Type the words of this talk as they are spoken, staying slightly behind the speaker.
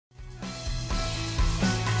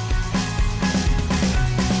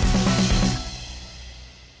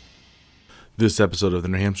This episode of the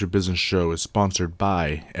New Hampshire Business Show is sponsored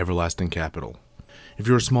by Everlasting Capital. If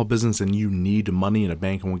you're a small business and you need money and a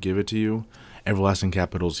bank won't give it to you, Everlasting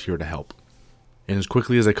Capital is here to help. In as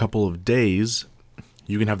quickly as a couple of days,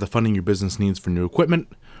 you can have the funding your business needs for new equipment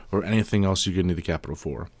or anything else you're going to need the capital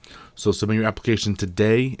for. So submit your application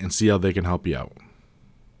today and see how they can help you out.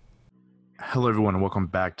 Hello everyone and welcome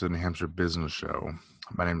back to the New Hampshire Business Show.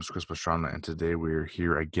 My name is Chris Pastrana and today we're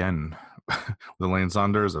here again with Elaine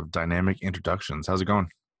Saunders of Dynamic Introductions. How's it going?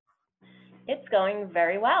 It's going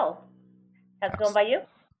very well. How's it going by you?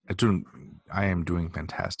 I am doing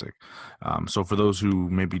fantastic. So for those who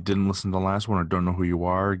maybe didn't listen to the last one or don't know who you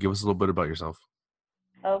are, give us a little bit about yourself.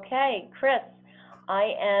 Okay, Chris,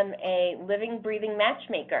 I am a living, breathing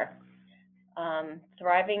matchmaker,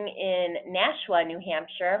 thriving in Nashua, New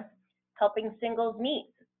Hampshire, helping singles meet,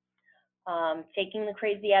 taking the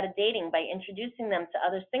crazy out of dating by introducing them to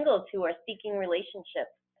other singles who are seeking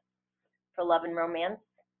relationships for love and romance,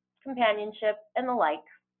 companionship, and the like.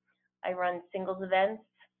 I run singles events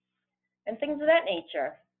and things of that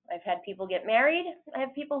nature. I've had people get married. I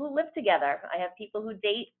have people who live together. I have people who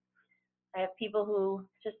date. I have people who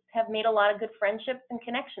just have made a lot of good friendships and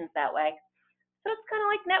connections that way. So it's kind of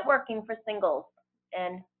like networking for singles,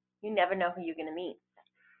 and you never know who you're going to meet.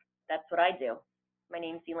 That's what I do. My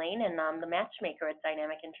name's Elaine, and I'm the matchmaker at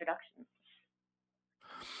Dynamic Introductions.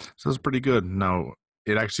 So that's pretty good. Now,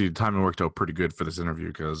 timing worked out pretty good for this interview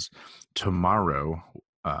because tomorrow,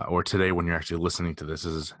 or today when you're actually listening to this,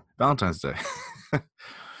 is Valentine's Day.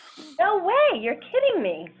 No way! You're kidding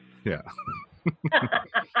me. Yeah.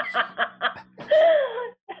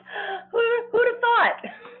 Who'd have thought?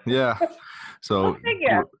 Yeah. So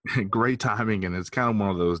great timing, and it's kind of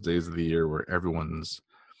one of those days of the year where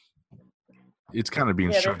it's kind of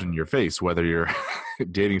being shoved in your face, whether you're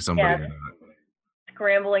dating somebody or not.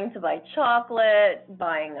 Scrambling to buy chocolate,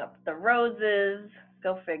 buying up the roses,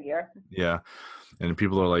 go figure. Yeah. And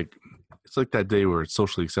people are like, it's like that day where it's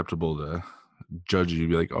socially acceptable to judge you,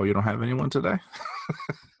 be like, oh, you don't have anyone today?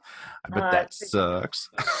 I bet that sucks.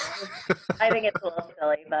 I think it's a little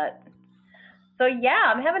silly, but so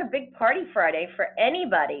yeah, I'm having a big party Friday for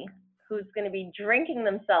anybody who's going to be drinking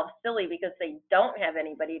themselves silly because they don't have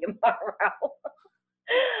anybody tomorrow.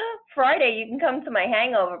 Friday, you can come to my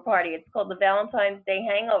hangover party. It's called the Valentine's Day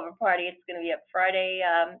Hangover Party. It's going to be at Friday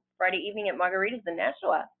evening at Margarita's in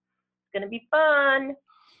Nashua. It's going to be fun.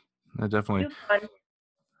 Definitely. Fun.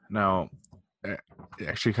 Now,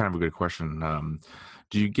 actually kind of a good question.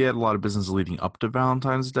 Do you get a lot of business leading up to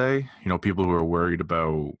Valentine's Day? You know, people who are worried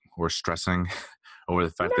about or stressing over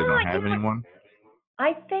the fact they don't have anyone?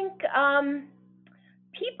 I think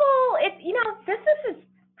people, business is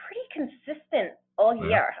pretty consistent all year.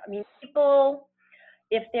 Yeah. I mean, people,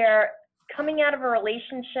 if they're coming out of a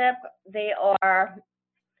relationship, they are,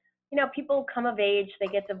 people come of age, they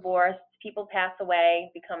get divorced, people pass away,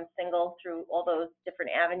 become single through all those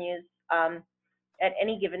different avenues at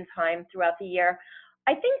any given time throughout the year.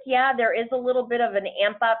 I think, there is a little bit of an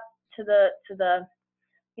amp up to the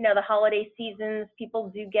the holiday seasons. People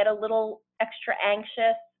do get a little extra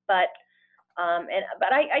anxious, but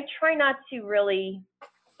I try not to really,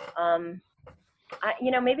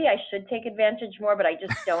 maybe I should take advantage more, but I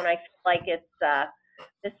just don't. I feel like it's,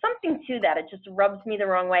 there's something to that. It just rubs me the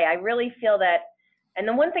wrong way. I really feel that, and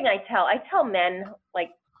the one thing I tell men, like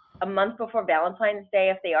a month before Valentine's Day,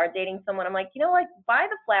 if they are dating someone, I'm like, buy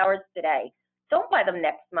the flowers today. Don't buy them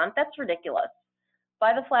next month. That's ridiculous.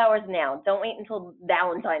 Buy the flowers now. Don't wait until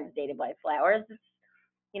Valentine's Day to buy flowers. It's,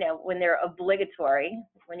 when they're obligatory,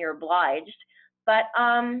 when you're obliged. But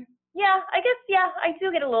I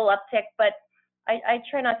do get a little uptick, but I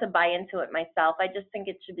try not to buy into it myself. I just think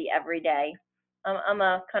it should be every day. I'm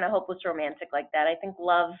a kind of hopeless romantic like that. I think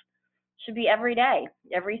love should be every day,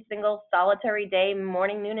 every single solitary day,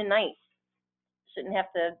 morning, noon, and night. Shouldn't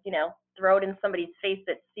have to, throw it in somebody's face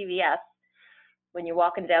at CVS when you're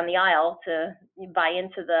walking down the aisle to buy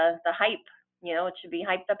into the hype. It should be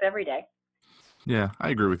hyped up every day. Yeah, I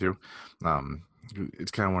agree with you. It's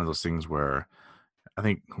kind of one of those things where I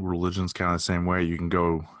think religion's kind of the same way. You can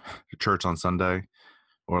go to church on Sunday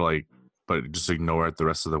but just ignore it the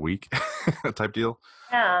rest of the week type deal.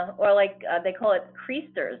 Yeah, or they call it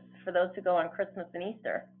Creasters for those who go on Christmas and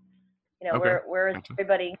Easter. Okay. Where is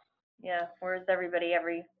everybody? Yeah, where is everybody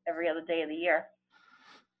every other day of the year?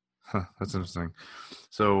 Huh, that's interesting.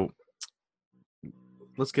 So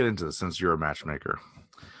let's get into this since you're a matchmaker.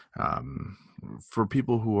 For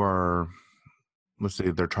people who are, let's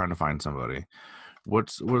say they're trying to find somebody,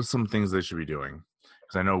 what are some things they should be doing?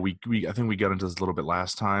 Because I know I think we got into this a little bit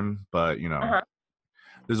last time, but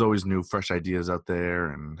there's always new, fresh ideas out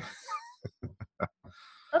there. And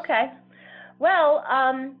okay. Well,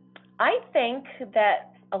 I think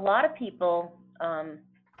that a lot of people, I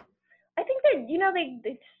think that, they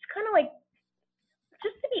just kind of like,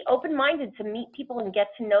 just to be open-minded to meet people and get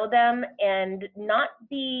to know them and not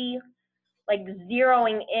be like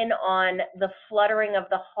zeroing in on the fluttering of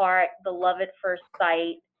the heart, the love at first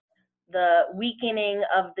sight, the weakening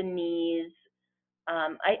of the knees.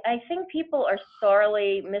 I think people are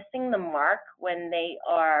sorely missing the mark when they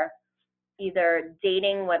are either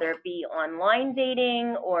dating, whether it be online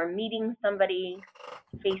dating or meeting somebody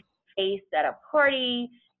face to face at a party.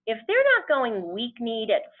 If they're not going weak kneed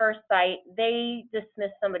at first sight, they dismiss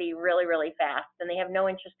somebody really, really fast and they have no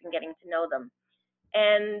interest in getting to know them.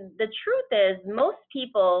 And the truth is, most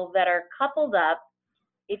people that are coupled up,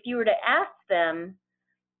 if you were to ask them,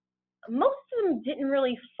 most of them didn't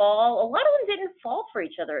really fall. A lot of them didn't fall for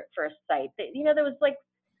each other at first sight. There was like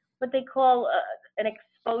what they call an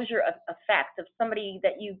exposure effect of somebody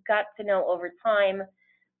that you got to know over time,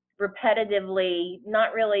 repetitively,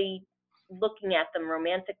 not really looking at them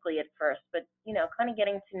romantically at first, but kind of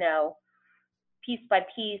getting to know piece by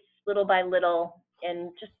piece, little by little,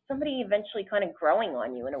 and just somebody eventually kind of growing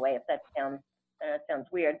on you in a way. If that sounds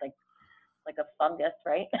weird, like a fungus,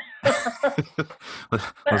 right?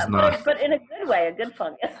 but in a good way, a good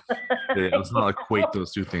fungus. Yeah, let's not equate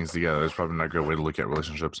those two things together. It's probably not a good way to look at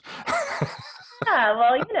relationships. Yeah,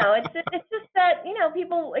 well, it's just that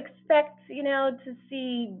people expect to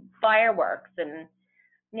see fireworks and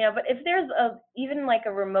but if there's even like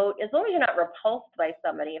a remote, as long as you're not repulsed by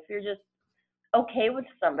somebody, if you're just okay with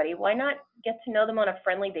somebody, why not get to know them on a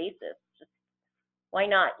friendly basis? Just why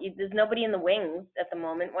not? There's nobody in the wings at the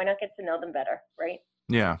moment. Why not get to know them better, right?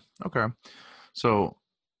 Yeah. Okay. So,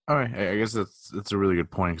 all right. I guess that's a really good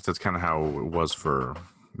point because that's kind of how it was for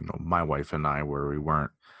my wife and I, where we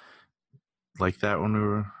weren't like that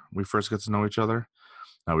when we first got to know each other.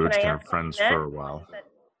 We were just kind of friends for a while.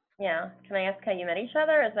 Yeah. Can I ask how you met each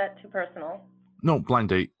other? Is that too personal? No, blind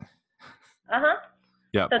date. Uh-huh.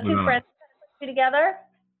 Yeah. So two friends put you together?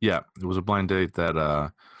 Yeah. It was a blind date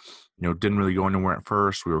that, didn't really go anywhere at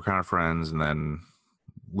first. We were kind of friends. And then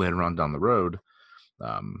later on down the road,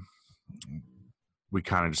 we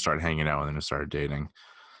kind of just started hanging out and then just started dating.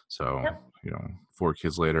 So, 4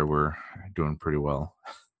 kids later, we're doing pretty well.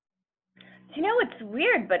 It's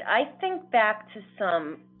weird, but I think back to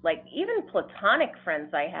some, like, even platonic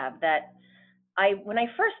friends I have that when I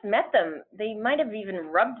first met them, they might have even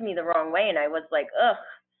rubbed me the wrong way. And I was like, ugh,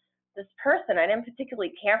 this person, I didn't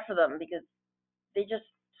particularly care for them because they just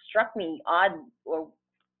struck me odd, or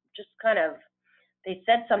just kind of, they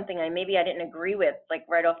said something maybe I didn't agree with, like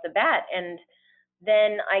right off the bat. And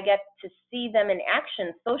then I get to see them in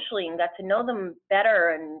action socially and got to know them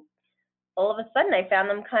better. And all of a sudden I found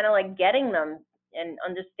them kind of like getting them and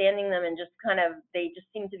understanding them, and just kind of, they just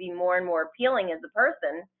seem to be more and more appealing as a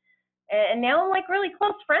person. And now I'm like really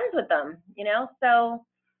close friends with them, so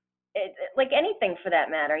like anything for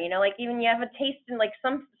that matter, like even you have a taste in like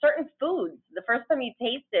some certain foods. The first time you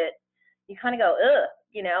taste it, you kind of go, ugh,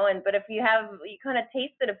 but if you kind of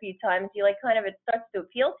taste it a few times, you like kind of, it starts to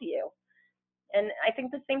appeal to you. And I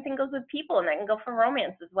think the same thing goes with people, and that can go for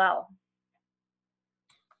romance as well.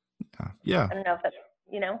 Yeah. I don't know if that's,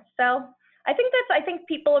 so I think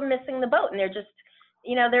people are missing the boat, and they're just,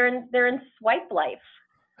 they're in swipe life,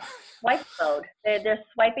 swipe mode. They're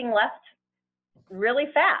swiping left really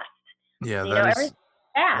fast. Yeah, everything's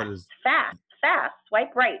fast.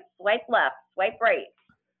 Swipe right, swipe left, swipe right.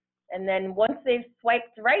 And then once they've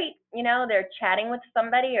swiped right, they're chatting with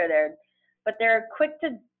somebody, but they're quick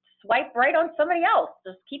to swipe right on somebody else.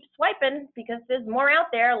 Just keep swiping because there's more out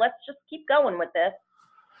there. Let's just keep going with this.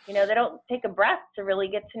 They don't take a breath to really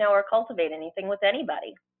get to know or cultivate anything with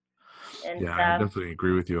anybody. And yeah, I definitely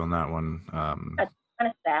agree with you on that one. That's kind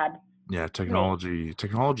of sad. Yeah, technology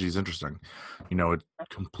is interesting. It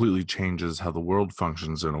completely changes how the world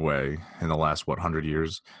functions in a way in the last 100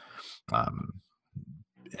 years.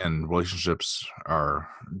 And relationships are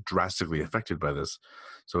drastically affected by this.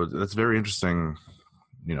 So that's very interesting,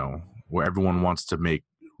 where everyone wants to make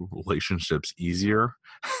relationships easier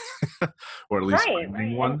or at least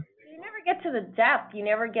finding one. And you never get to the depth. You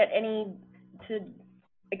never get to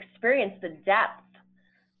experience the depth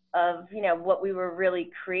of, what we were really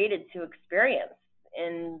created to experience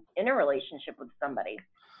in a relationship with somebody.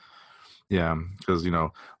 Yeah, because,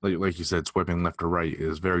 like you said, swiping left or right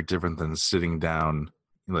is very different than sitting down,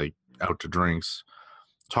 like out to drinks,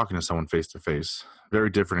 talking to someone face to face. Very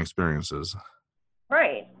different experiences.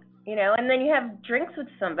 Right. And then you have drinks with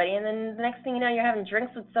somebody, and then the next thing you know, you're having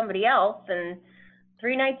drinks with somebody else, and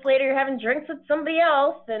 3 nights later, you're having drinks with somebody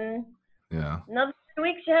else, and yeah, another 2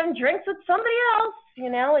 weeks, you're having drinks with somebody else.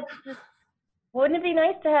 It's just, Wouldn't it be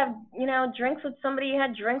nice to have, drinks with somebody you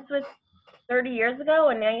had drinks with 30 years ago,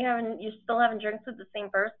 and now you're still having drinks with the same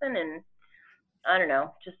person? And I don't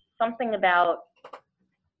know, just something about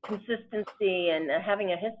consistency and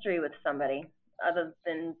having a history with somebody other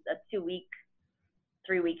than a 2 week,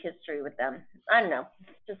 3 week history with them. I don't know.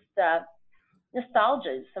 It's just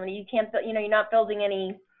nostalgia. Somebody you can't, you're not building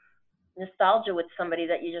any nostalgia with somebody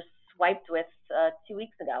that you just swiped with 2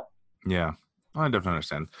 weeks ago. Yeah, I definitely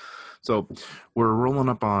understand. So we're rolling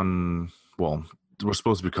up on, well, we're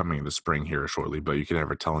supposed to be coming into spring here shortly, but you can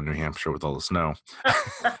never tell in New Hampshire with all the snow.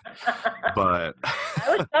 But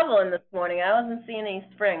I was shoveling this morning. I wasn't seeing any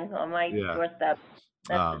spring on my doorstep.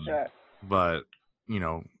 That's for sure. But,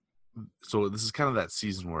 so this is kind of that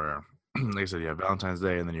season where, like I said, you have Valentine's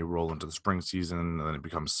Day, and then you roll into the spring season, and then it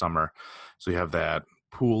becomes summer. So you have that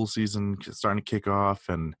pool season starting to kick off.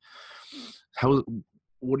 And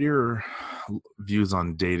what are your views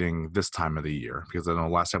on dating this time of the year? Because I know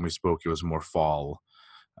last time we spoke, it was more fall.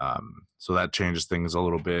 So that changes things a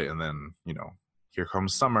little bit. And then, here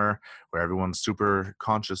comes summer where everyone's super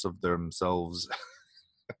conscious of themselves.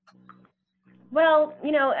 Well,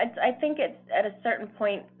 I think at a certain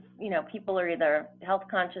point, people are either health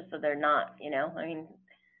conscious or they're not, I mean,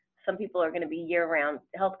 some people are going to be year round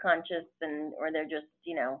health conscious or they're just,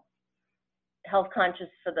 health conscious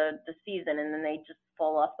for the season, and then they just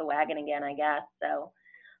fall off the wagon again, I guess. So,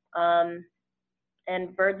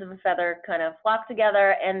 and birds of a feather kind of flock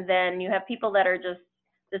together. And then you have people that are just,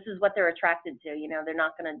 this is what they're attracted to. They're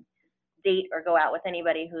not going to date or go out with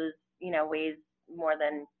anybody who's, weighs more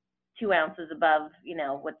than 2 ounces above,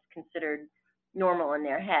 what's considered normal in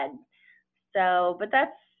their head. So, but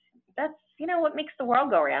that's, what makes the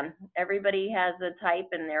world go around. Everybody has a type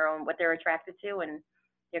and their own, what they're attracted to and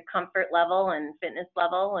their comfort level and fitness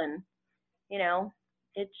level. And,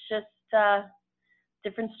 it's just,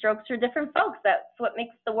 different strokes for different folks. That's what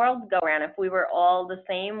makes the world go around. If we were all the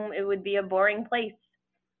same, it would be a boring place.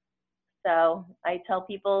 So I tell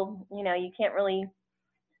people, you can't really,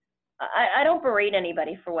 I don't berate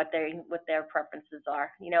anybody for what their preferences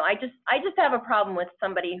are. I just have a problem with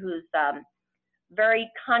somebody who's very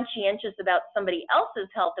conscientious about somebody else's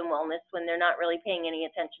health and wellness when they're not really paying any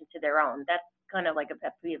attention to their own. That's kind of like a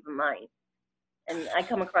pet peeve of mine. And I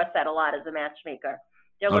come across that a lot as a matchmaker.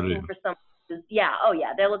 They're looking for somebody who's,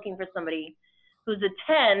 they're looking for somebody who's a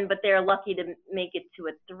 10, but they're lucky to make it to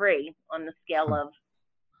a 3 on the scale of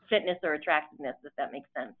fitness or attractiveness, if that makes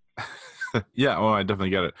sense. Yeah, well, I definitely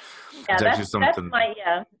get it. Yeah, that's my,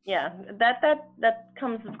 that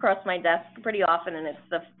comes across my desk pretty often, and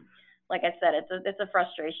it's like I said, it's a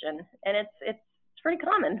frustration, and it's pretty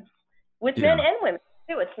common with men and women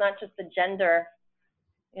too. It's not just a gender,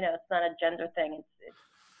 it's not a gender thing. It's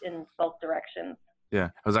in both directions. Yeah,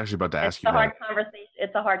 I was actually about to ask you that.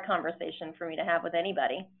 It's a hard conversation for me to have with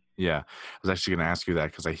anybody. Yeah, I was actually going to ask you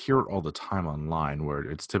that because I hear it all the time online where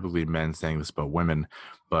it's typically men saying this about women,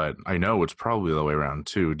 but I know it's probably the other way around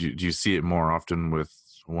too. Do you see it more often with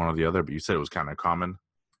one or the other? But you said it was kind of common.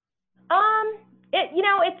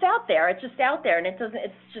 It's out there. It's just out there, and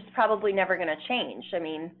it's just probably never going to change. I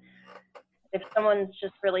mean, if someone's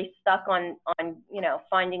just really stuck on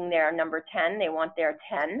finding their number 10, they want their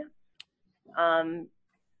 10.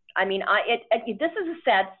 I mean, this is a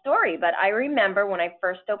sad story, but I remember when I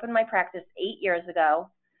first opened my practice 8 years ago,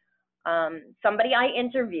 somebody I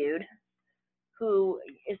interviewed who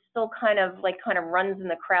is still kind of runs in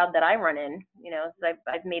the crowd that I run in,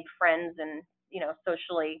 I've made friends and,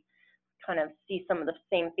 socially kind of see some of the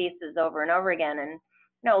same faces over and over again. And,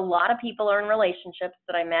 a lot of people are in relationships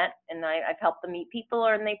that I met, and I've helped them meet people,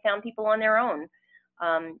 and they found people on their own.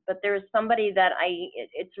 But there's somebody that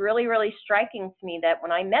it's really, really striking to me that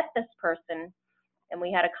when I met this person and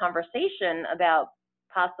we had a conversation about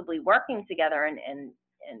possibly working together and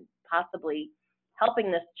possibly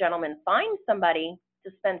helping this gentleman find somebody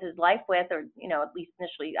to spend his life with, or, at least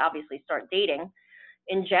initially, obviously start dating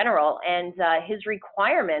in general. And his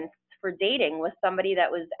requirements for dating was somebody that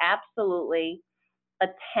was absolutely a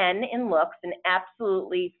 10 in looks and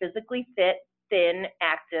absolutely physically fit, thin,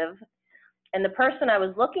 active. And the person I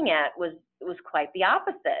was looking at was quite the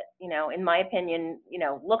opposite, in my opinion,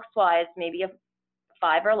 looks wise, maybe a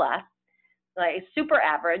 5 or less, like super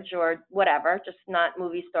average or whatever, just not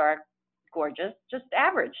movie star gorgeous, just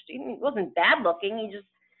average. He wasn't bad looking. He just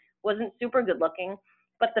wasn't super good looking,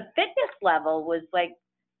 but the fitness level was like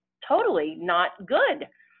totally not good.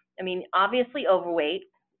 I mean, obviously overweight,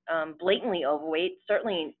 blatantly overweight,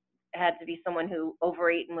 certainly had to be someone who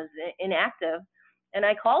overate and was inactive. And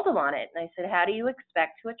I called him on it, and I said, how do you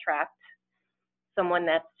expect to attract someone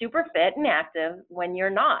that's super fit and active when you're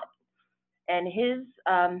not? And his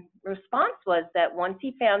response was that once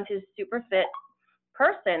he found his super fit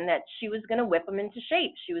person, that she was going to whip him into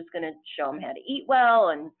shape. She was going to show him how to eat well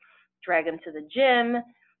and drag him to the gym.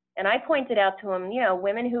 And I pointed out to him,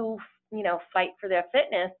 women who, fight for their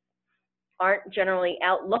fitness aren't generally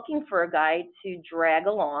out looking for a guy to drag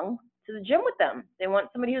along to the gym with them. They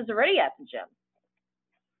want somebody who's already at the gym.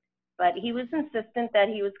 But he was insistent that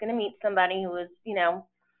he was going to meet somebody who was,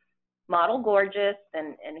 model gorgeous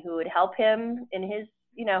and who would help him in his,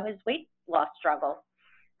 his weight loss struggle.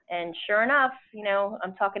 And sure enough,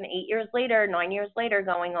 I'm talking 8 years later, 9 years later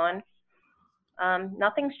going on,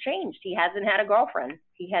 nothing's changed. He hasn't had a girlfriend.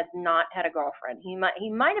 He has not had a girlfriend. He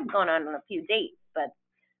might have gone on a few dates, but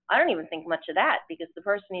I don't even think much of that because the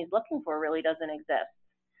person he's looking for really doesn't exist.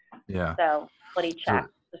 Yeah. So what he checked.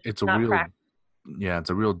 It's a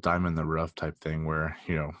real diamond in the rough type thing where,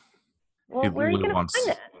 well, where are you going to find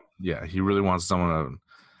that? Yeah, he really wants someone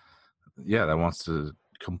that wants to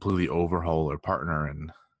completely overhaul their partner,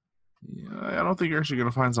 and I don't think you're actually going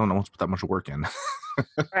to find someone that wants to put that much work in.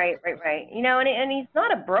 Right. And he's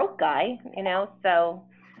not a broke guy, so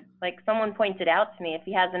like someone pointed out to me, if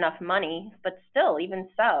he has enough money, but still, even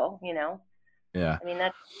so, Yeah. I mean,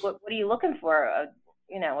 that's what are you looking for? A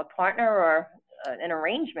partner or an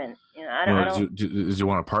arrangement? I don't. Do you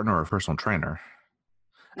want a partner or a personal trainer?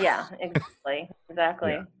 Yeah, exactly. Yeah.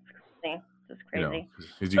 It's just crazy.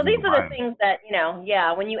 So these are the things that,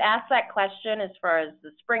 when you ask that question, as far as the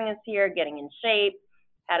spring is here, getting in shape,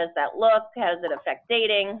 how does that look? How does it affect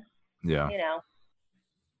dating? Yeah.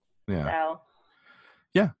 Yeah. So.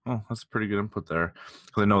 Yeah. Well, that's a pretty good input there.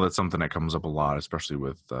 Because I know that's something that comes up a lot, especially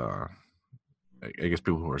with, I guess,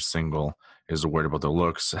 people who are single is worried about their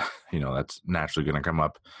looks. That's naturally going to come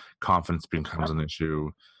up. Confidence becomes an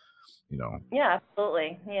issue. Yeah,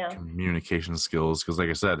 absolutely. Yeah. Communication skills. Because like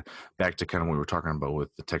I said, back to kind of what we were talking about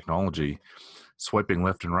with the technology, swiping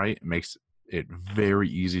left and right makes it very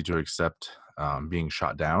easy to accept being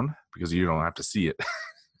shot down because you don't have to see it.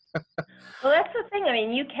 Well, that's the thing. I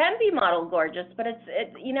mean, you can be model gorgeous, but it's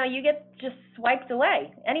you get just swiped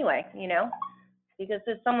away anyway, because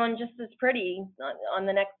there's someone just as pretty on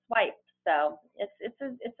the next swipe. So it's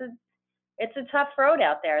a tough road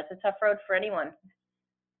out there. It's a tough road for anyone.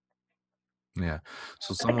 Yeah.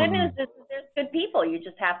 So the good news is there's good people. You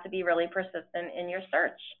just have to be really persistent in your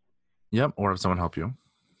search. Yep. Or have someone help you.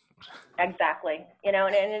 Exactly. And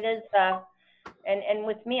it is, and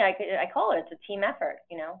with me, I call it's a team effort,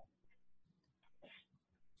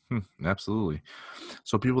 Absolutely.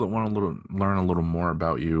 So people that want to learn a little more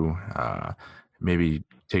about you, maybe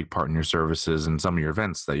take part in your services and some of your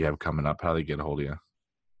events that you have coming up, how do they get a hold of you?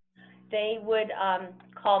 They would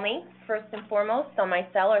call me first and foremost on my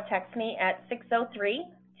cell or text me at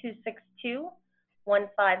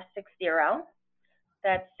 603-262-1560.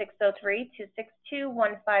 That's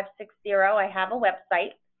 603-262-1560. I have a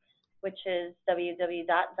website, which is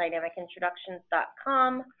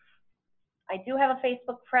www.dynamicintroductions.com. I do have a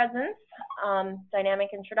Facebook presence, Dynamic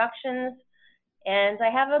Introductions, and I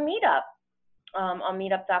have a meetup on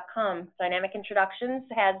meetup.com. Dynamic Introductions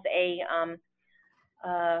has a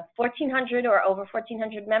 1,400 or over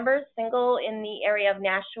 1,400 members, single in the area of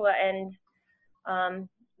Nashua and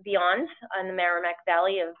beyond, in the Merrimack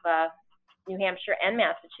Valley of New Hampshire and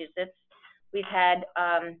Massachusetts. We've had,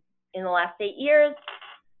 in the last 8 years,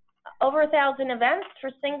 over 1,000 events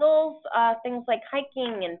for singles, things like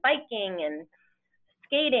hiking and biking and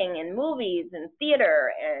skating and movies and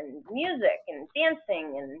theater and music and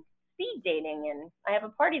dancing and speed dating. And I have a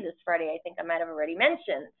party this Friday, I think I might have already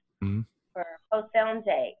mentioned, for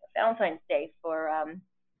Valentine's Day for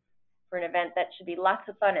an event that should be lots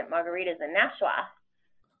of fun at Margaritas in Nashua.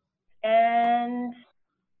 And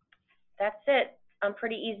that's it. I'm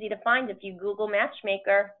pretty easy to find. If you Google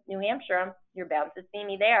Matchmaker, New Hampshire, you're bound to see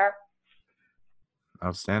me there.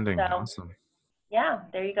 Outstanding. So, awesome. Yeah,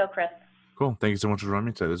 there you go, Chris. Cool. Thank you so much for joining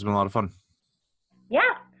me today. This has been a lot of fun.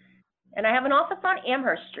 Yeah. And I have an office on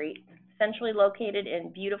Amherst Street, centrally located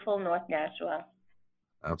in beautiful North Nashua.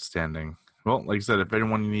 Outstanding. Well, like I said, if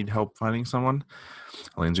anyone need help finding someone,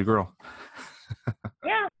 Elaine's your girl.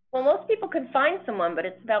 Yeah. Well, most people could find someone, but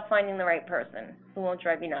it's about finding the right person who won't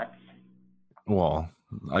drive you nuts. Well,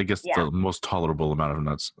 I guess the most tolerable amount of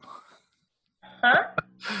nuts. Huh?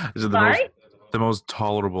 Sorry? The most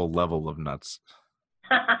tolerable level of nuts.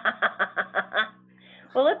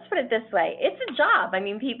 Well, let's put it this way. It's a job. I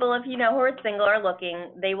mean, people, if who are single or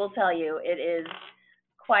looking, they will tell you it is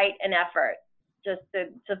quite an effort just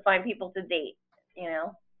to find people to date,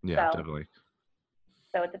 Yeah, so, definitely.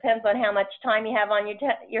 So it depends on how much time you have on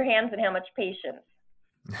your hands and how much patience.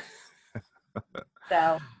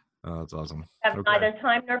 So. Oh, that's awesome. Have Okay. neither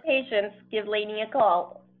time nor patience. Give Lainey a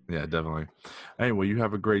call. Yeah, definitely. Hey, well, you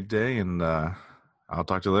have a great day, and I'll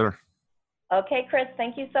talk to you later. Okay, Chris,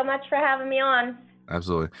 thank you so much for having me on.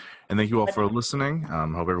 Absolutely. And thank you all for listening.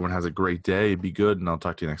 Hope everyone has a great day. Be good, and I'll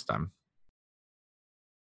talk to you next time.